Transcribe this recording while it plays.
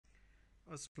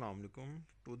Assalamu alaikum.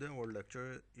 Today our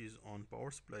lecture is on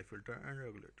power supply filter and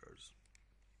regulators.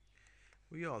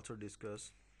 We also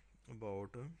discuss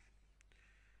about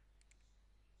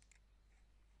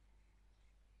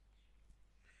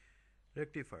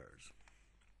rectifiers.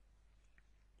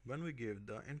 When we give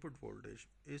the input voltage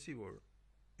AC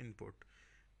input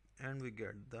and we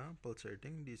get the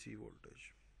pulsating DC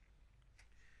voltage.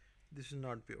 This is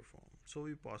not pure form, so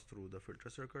we pass through the filter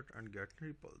circuit and get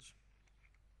ripples.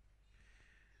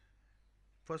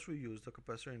 First we use the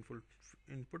capacitor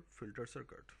input filter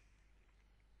circuit.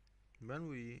 When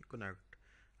we connect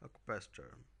a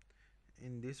capacitor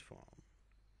in this form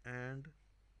and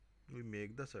we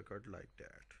make the circuit like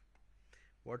that,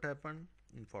 what happened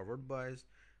in forward bias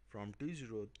from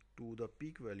T0 to the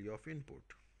peak value of input,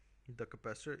 the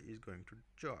capacitor is going to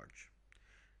charge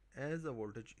as the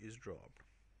voltage is dropped.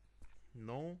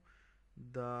 Now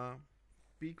the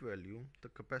peak value, the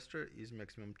capacitor is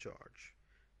maximum charge.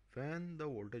 When the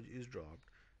voltage is dropped,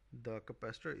 the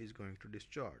capacitor is going to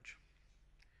discharge.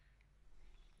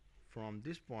 From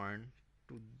this point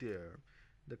to there,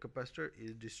 the capacitor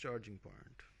is discharging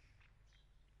point.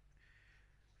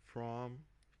 From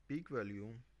peak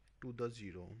value to the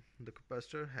zero, the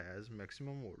capacitor has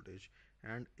maximum voltage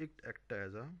and it acts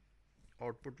as a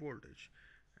output voltage,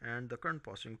 and the current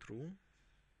passing through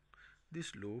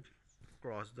this loop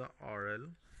across the RL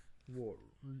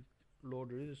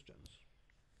load resistance.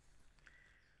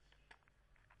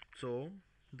 So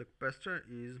the capacitor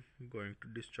is going to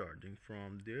discharging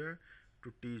from there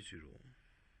to T0,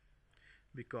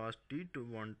 because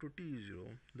T1 to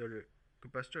T0 the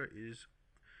capacitor is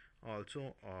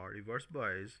also a reverse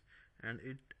bias and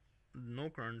no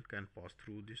current can pass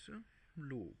through this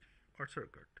loop or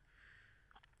circuit.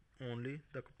 Only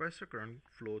the capacitor current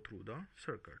flow through the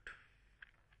circuit.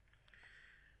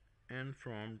 And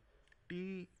from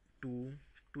T2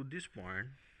 to this point,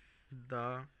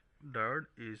 the diode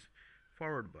is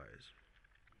forward bias,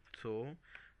 so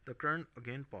the current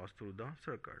again pass through the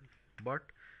circuit, but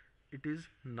it is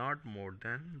not more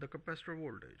than the capacitor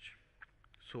voltage.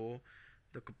 So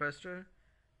the capacitor,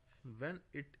 when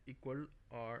it equal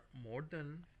or more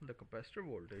than the capacitor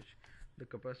voltage, the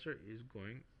capacitor is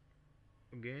going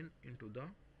again into the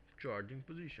charging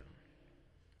position,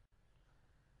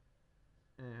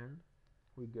 and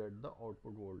we get the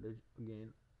output voltage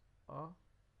again a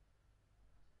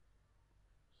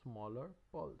smaller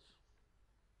pulse.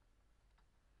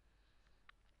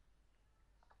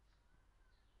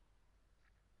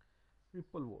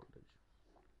 Ripple voltage.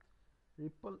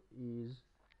 Ripple is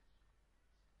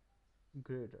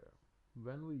greater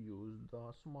when we use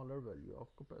the smaller value of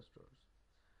capacitors.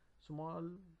 Small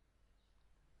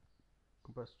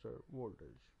capacitor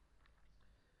voltage.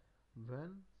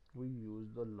 When we use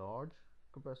the large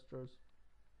capacitors,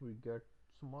 we get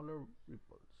smaller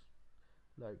ripples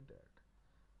like that.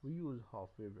 We use half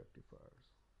wave rectifiers.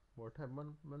 What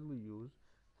happens when we use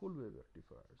full wave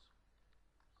rectifiers?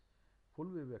 Full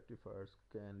wave rectifiers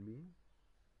can be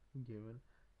given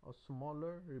a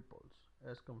smaller ripples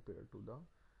as compared to the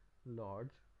large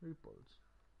ripples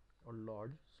or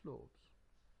large slopes.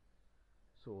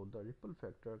 So the ripple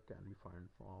factor can be found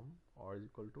from R is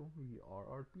equal to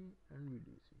VRRP and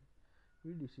VDC.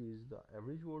 VDC is the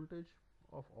average voltage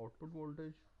of output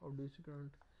voltage of DC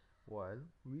current, while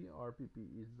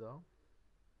VRPP is the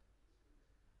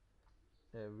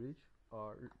average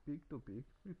or peak to peak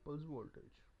ripples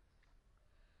voltage.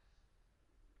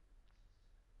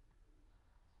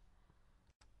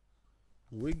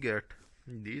 We get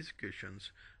these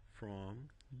equations from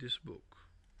this book.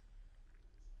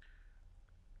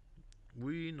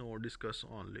 We now discuss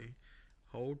only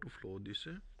how to flow this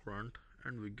current,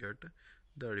 and we get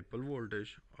the ripple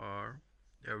voltage or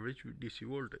average DC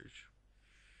voltage.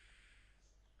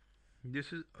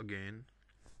 This is again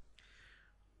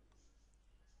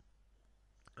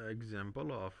an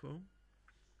example of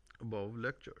above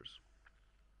lectures.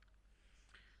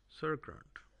 Sir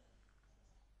current.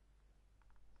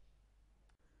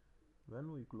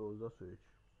 When we close the switch,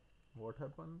 what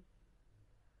happens?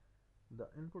 The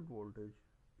input voltage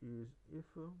is if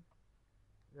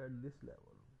at this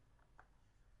level,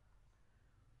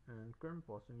 and current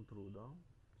passing through the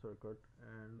circuit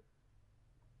and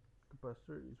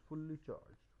capacitor is fully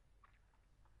charged,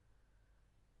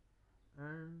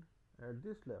 and at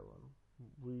this level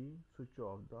we switch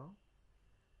off the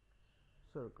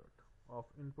circuit of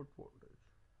input voltage.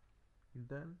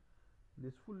 Then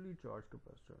this fully charged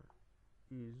capacitor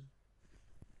is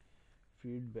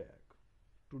feedback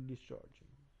to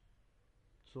discharging,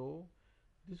 so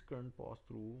this current pass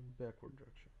through backward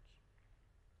directions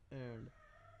and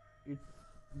it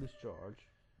discharge,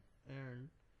 and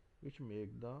which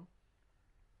make the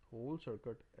whole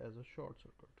circuit as a short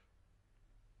circuit.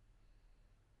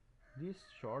 This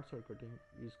short circuiting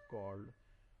is called,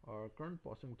 or current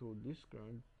passing through this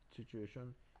current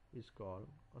situation is called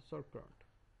a surge current.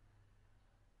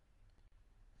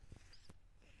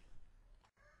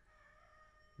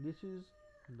 This is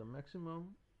the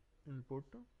maximum input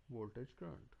voltage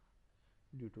current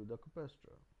due to the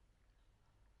capacitor.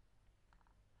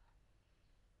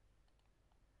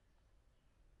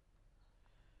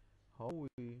 How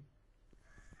we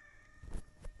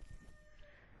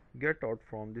get out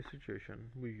from this situation?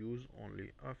 We use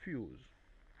only a fuse.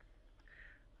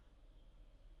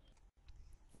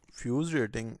 Fuse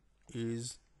rating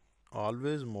is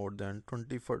always more than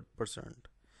 20%,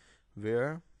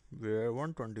 where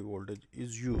 120 voltage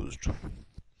is used,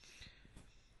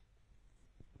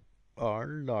 or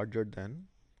larger than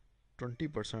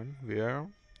 20% where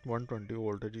 120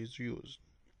 voltage is used.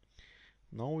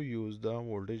 Now we use the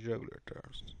voltage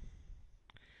regulators.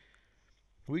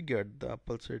 We get the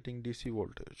pulsating DC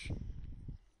voltage.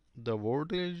 The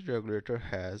voltage regulator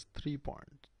has 3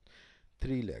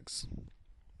 legs.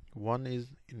 One is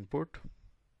input,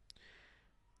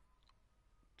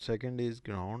 second is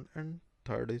ground, and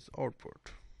third is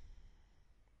output.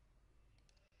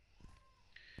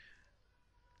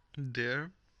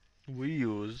 There we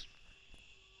use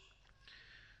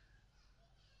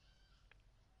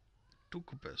two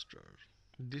capacitors.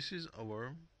 This is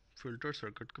our filter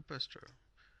circuit capacitor,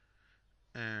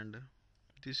 and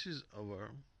this is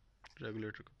our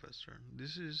regulator capacitor.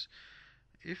 This is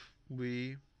if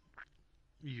we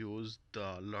use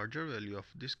the larger value of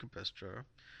this capacitor,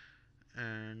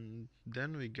 and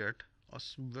then we get a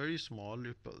very small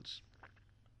ripples,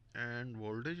 and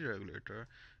voltage regulator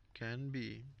can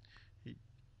be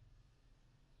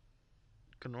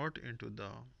convert into the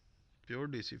pure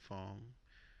DC form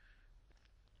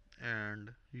and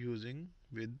using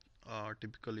with a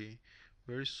typically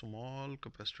very small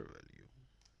capacitor value,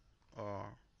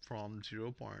 from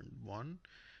 0.1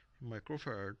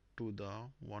 microfarad to the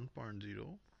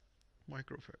 1.0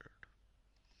 microfarad.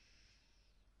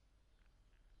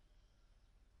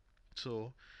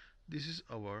 So this is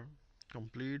our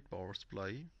complete power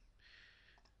supply,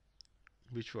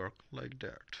 which work like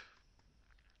that.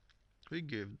 We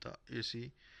give the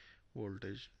AC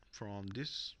voltage from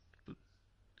this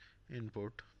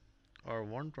input, or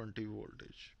 120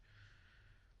 voltage.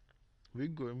 We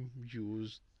going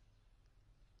use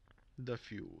the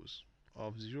fuse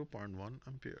of 0.1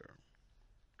 ampere.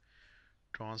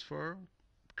 Transformer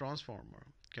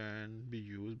can be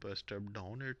used by step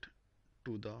down it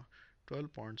to the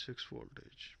 12.6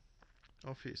 voltage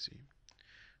of AC.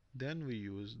 Then we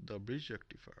use the bridge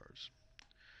rectifiers,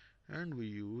 and we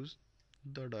use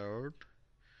the diode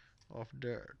of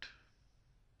that.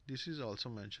 This is also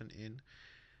mentioned in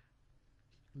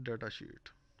data sheet,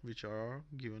 which are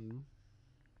given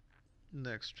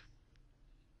next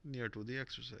near to the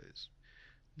exercise.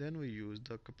 Then we use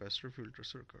the capacitor filter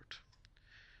circuit,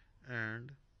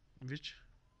 and which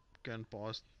can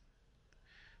pass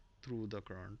through the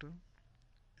current,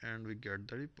 and we get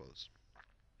the ripples.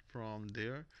 From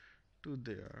there to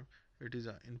there, it is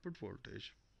an input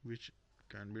voltage which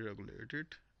can be regulated,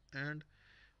 and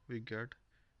we get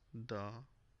the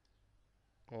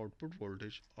output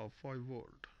voltage of 5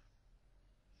 volt.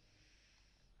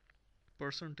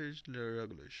 Percentage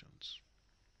regulations.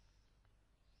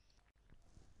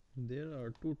 There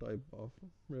are two types of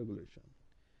regulation: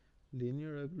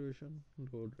 linear regulation,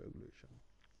 load regulation.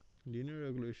 Linear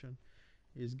regulation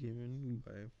is given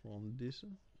by from these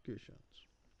equations.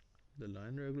 The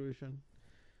line regulation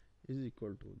is equal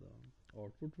to the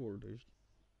output voltage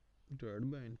divided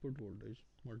by input voltage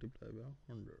multiplied by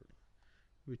 100,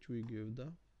 which we give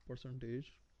the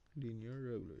percentage linear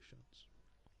regulations.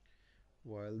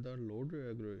 While the load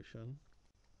regulation,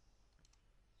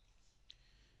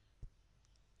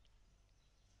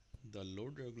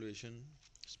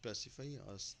 specify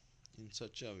us in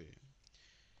such a way: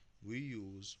 we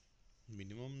use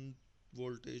minimum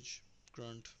voltage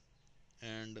current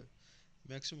and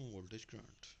maximum voltage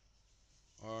current,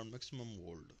 or maximum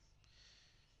load,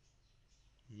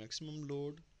 maximum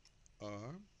load,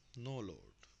 or no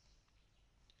load.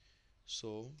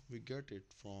 So we get it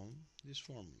from this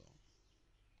formula.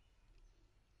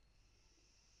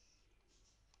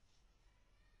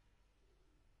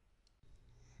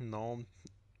 Now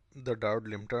the diode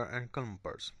limiter and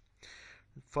clumpers.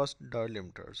 First, diode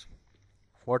limiters.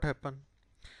 What happen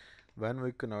when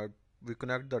we connect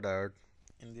the diode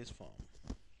in this form,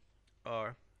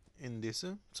 or in this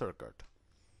circuit?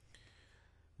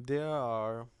 There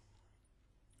are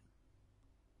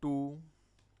two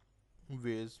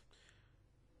ways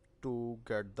to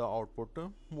get the output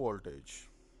voltage.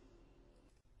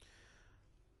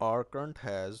 Our current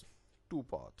has two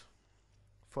paths.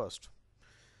 First,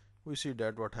 we see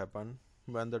that what happens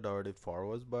when the diode is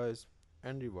forward bias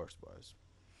and reverse bias.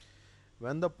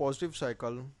 When the positive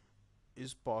cycle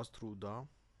is passed through the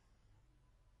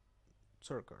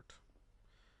circuit,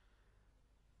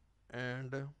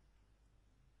 and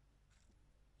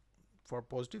for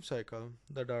positive cycle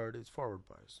the diode is forward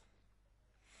bias,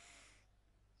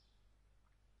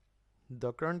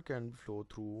 the current can flow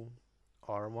through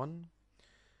R1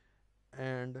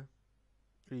 and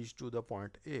reach to the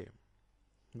point A,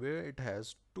 where it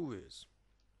has two ways.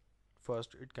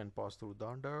 First, it can pass through the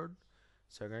diode.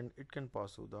 Second, it can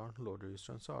pass through the load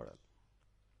resistance RL.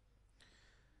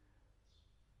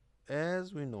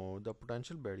 As we know, the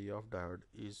potential barrier of diode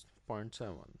is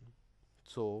 0.7.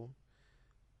 So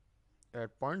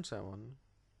at 0.7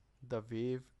 the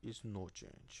wave is no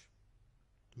change.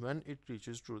 When it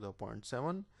reaches to the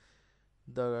 0.7,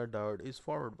 the diode is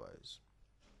forward bias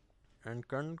and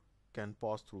current can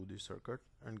pass through the circuit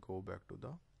and go back to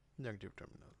the negative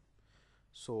terminal.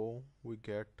 So we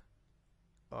get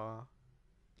a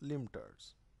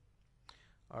limiters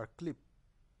or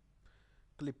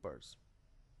clippers,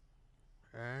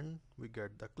 and we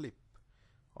get the clip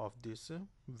of this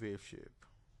wave shape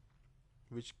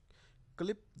which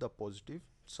clip the positive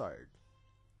side,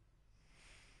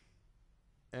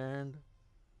 and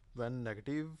when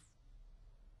negative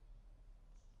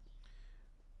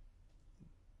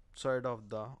side of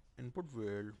the input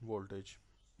voltage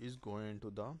is going into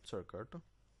the circuit,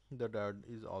 the diode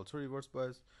is also reverse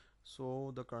bias,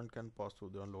 so the current can pass through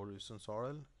the load resistance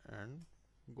RL and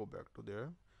go back to their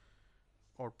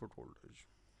output voltage.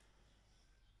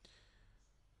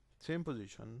 Same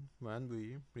position when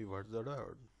we reverse the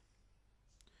diode.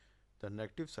 The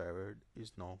negative side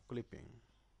is now clipping.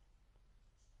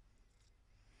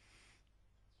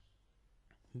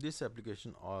 This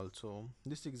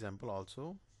example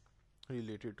also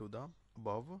related to the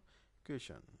above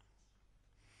equation.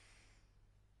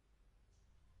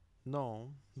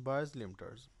 Now bias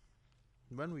limiters.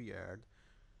 When we add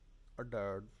a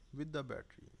diode with the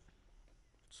battery,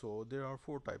 so there are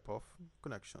four type of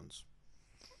connections.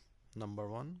 Number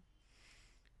one,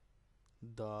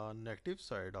 the negative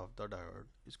side of the diode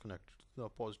is connected to the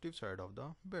positive side of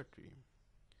the battery,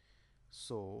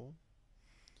 so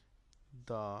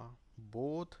the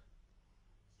both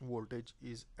voltage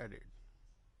is added.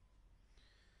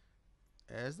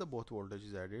 As the both voltage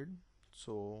is added,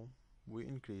 so we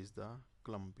increase the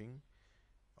clumping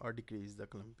or decrease the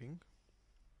clumping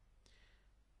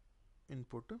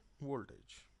input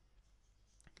voltage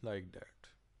like that.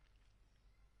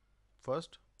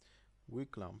 First we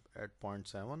clump at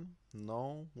 0.7,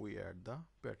 now we add the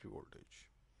battery voltage,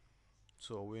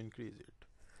 so we increase it,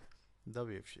 the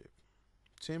wave shape.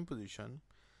 Same position.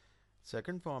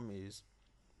 Second form is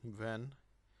when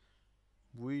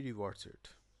we reverse it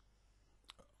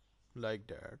like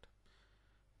that.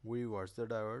 We reverse the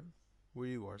diode,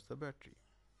 we reverse the battery,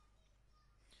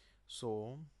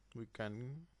 so we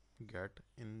can get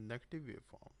in negative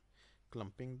waveform,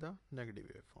 clumping the negative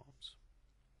waveforms.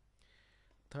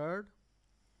 Third,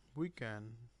 we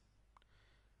can,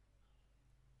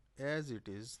 as it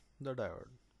is the diode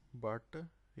but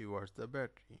reverse the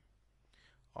battery,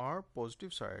 or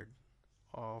positive side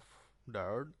of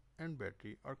diode and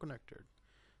battery are connected,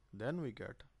 then we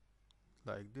get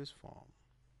like this form,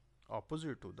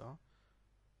 opposite to the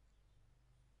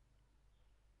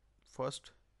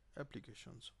first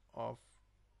applications of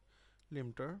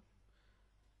limiter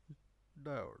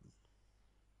diode.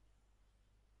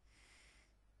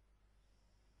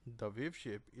 The wave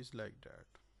shape is like that.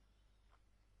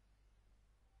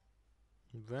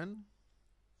 When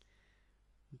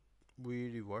we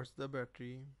reverse the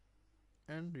battery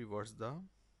and reverse the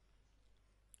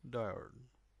diode,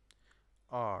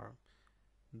 or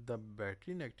the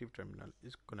battery negative terminal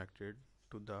is connected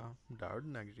to the diode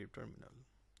negative terminal,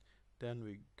 then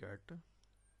we get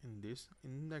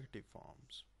in negative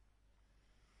forms.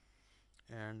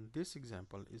 And this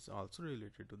example is also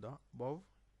related to the above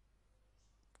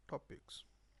topics.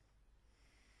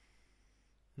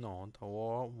 Now the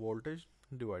voltage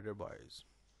divider bias.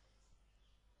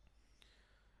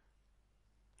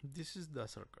 This is the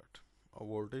circuit, a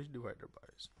voltage divider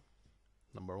bias.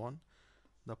 Number one,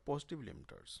 the positive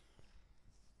limiters.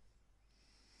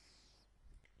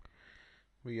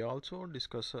 We also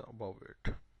discuss above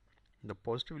it. The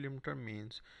positive limiter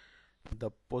means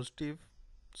the positive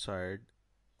side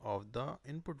of the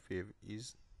input wave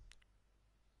is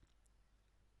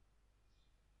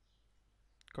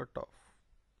cut off.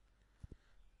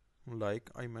 like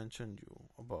I mentioned you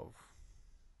above.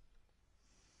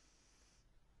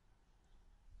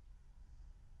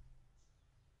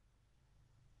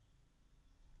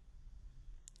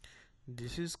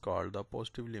 This is called the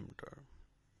positive limiter.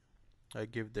 I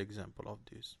give the example of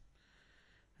this.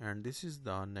 And this is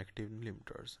the negative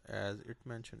limiters as it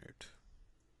mentioned it.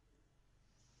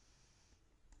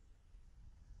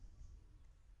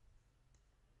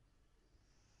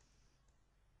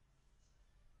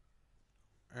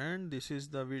 And this is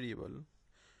the variable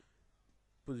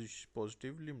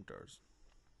positive limiters.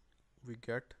 We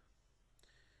get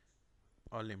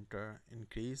a limiter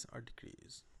increase or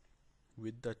decrease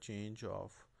with the change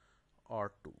of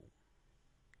R2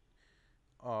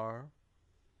 or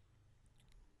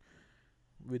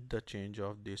with the change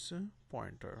of this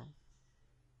pointer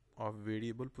of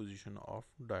variable position of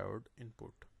diode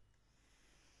input.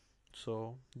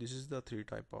 So this is the three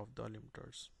type of the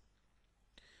limiters.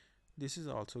 This is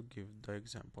also give the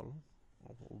example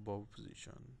of above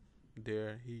position.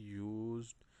 There he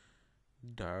used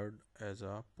diode as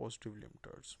a positive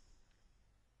limiters.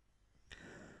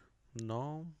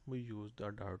 Now we use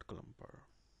the diode clumper.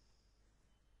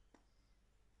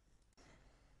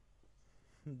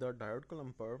 The diode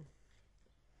clumper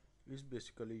is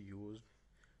basically used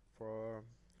for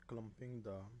clumping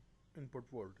the input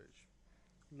voltage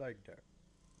like that.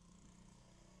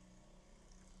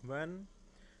 When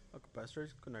a capacitor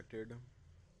is connected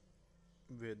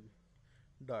with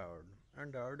diode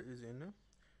and diode is in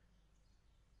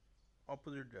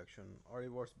opposite direction or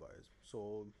reverse bias,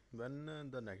 so when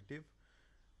the negative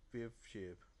wave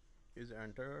shape is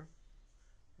enter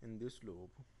in this loop,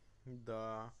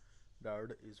 the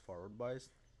diode is forward biased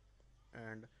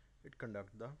and it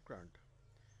conduct the current.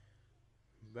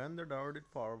 When the diode is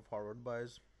forward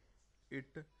biased, it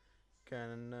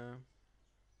can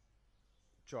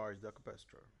charge the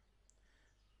capacitor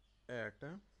at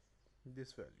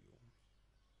this value,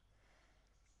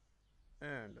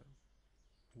 and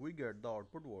we get the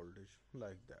output voltage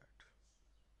like that.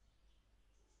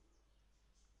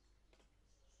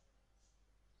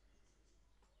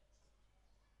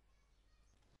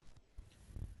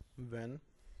 When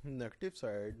negative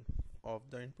side of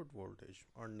the input voltage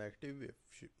or negative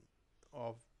wave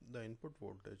of the input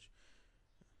voltage,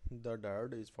 the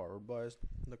diode is forward biased,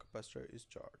 the capacitor is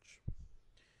charged,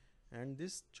 and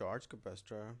this charged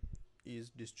capacitor is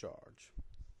discharged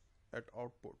at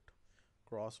output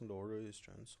cross load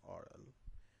resistance RL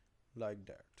like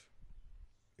that.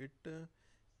 It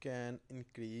can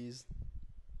increase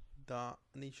the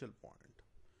initial point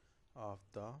of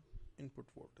the input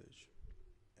voltage,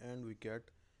 and we get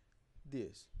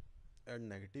this at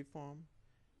negative form,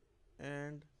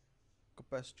 and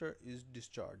capacitor is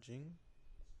discharging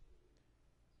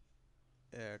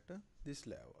at this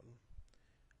level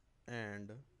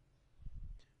and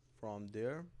from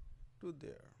there to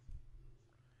there,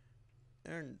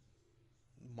 and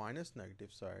minus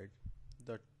negative side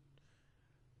that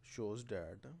shows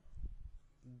that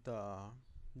the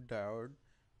diode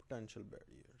potential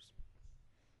barriers,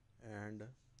 and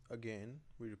again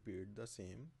we repeat the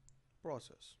same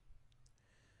process.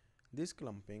 This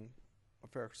clumping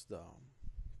affects the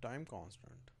time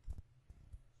constant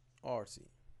RC,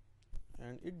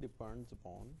 and it depends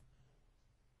upon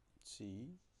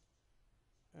C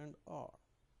and R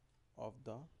of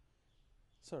the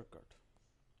circuit,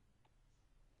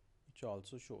 which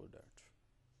also show that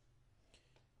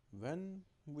when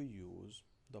we use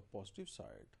the positive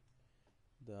side,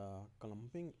 the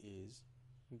clumping is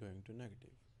going to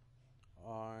negative,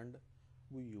 and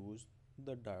we use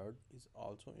the diode is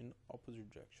also in opposite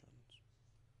directions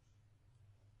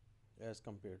as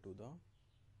compared to the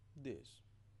this.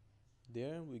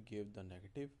 There we give the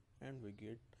negative and we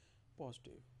get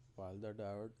positive, while the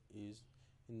diode is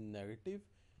in negative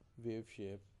wave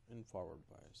shape in forward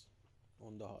bias.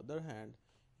 On the other hand,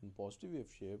 in positive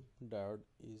wave shape, diode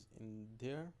is in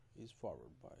there is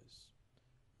forward bias.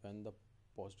 When the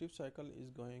positive cycle is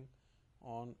going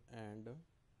on and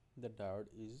the diode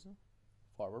is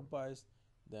forward bias,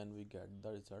 then we get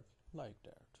the result like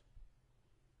that.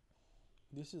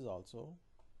 This is also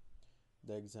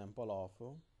the example of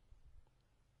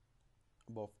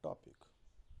above topic.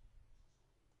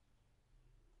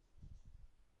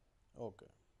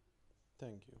 Okay,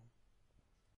 thank you.